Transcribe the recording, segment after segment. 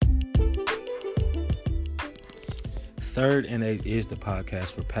Third and Eight is the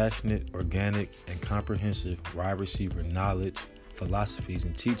podcast where passionate, organic, and comprehensive wide receiver knowledge, philosophies,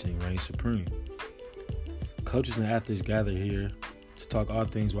 and teaching reign supreme. Coaches and athletes gather here to talk all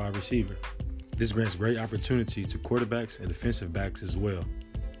things wide receiver. This grants great opportunity to quarterbacks and defensive backs as well.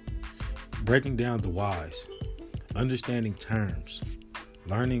 Breaking down the whys, understanding terms,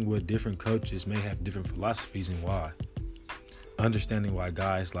 learning what different coaches may have different philosophies and why. Understanding why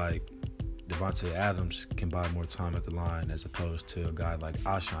guys like Davante Adams can buy more time at the line as opposed to a guy like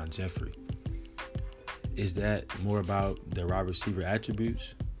Alshon Jeffrey. Is that more about their wide receiver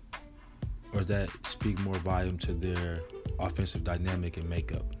attributes? Or does that speak more volume to their offensive dynamic and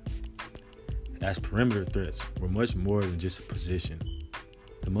makeup? As perimeter threats, we're much more than just a position.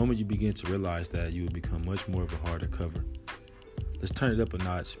 The moment you begin to realize that, you will become much more of a harder cover. Let's turn it up a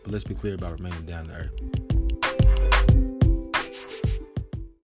notch, but let's be clear about remaining down to earth.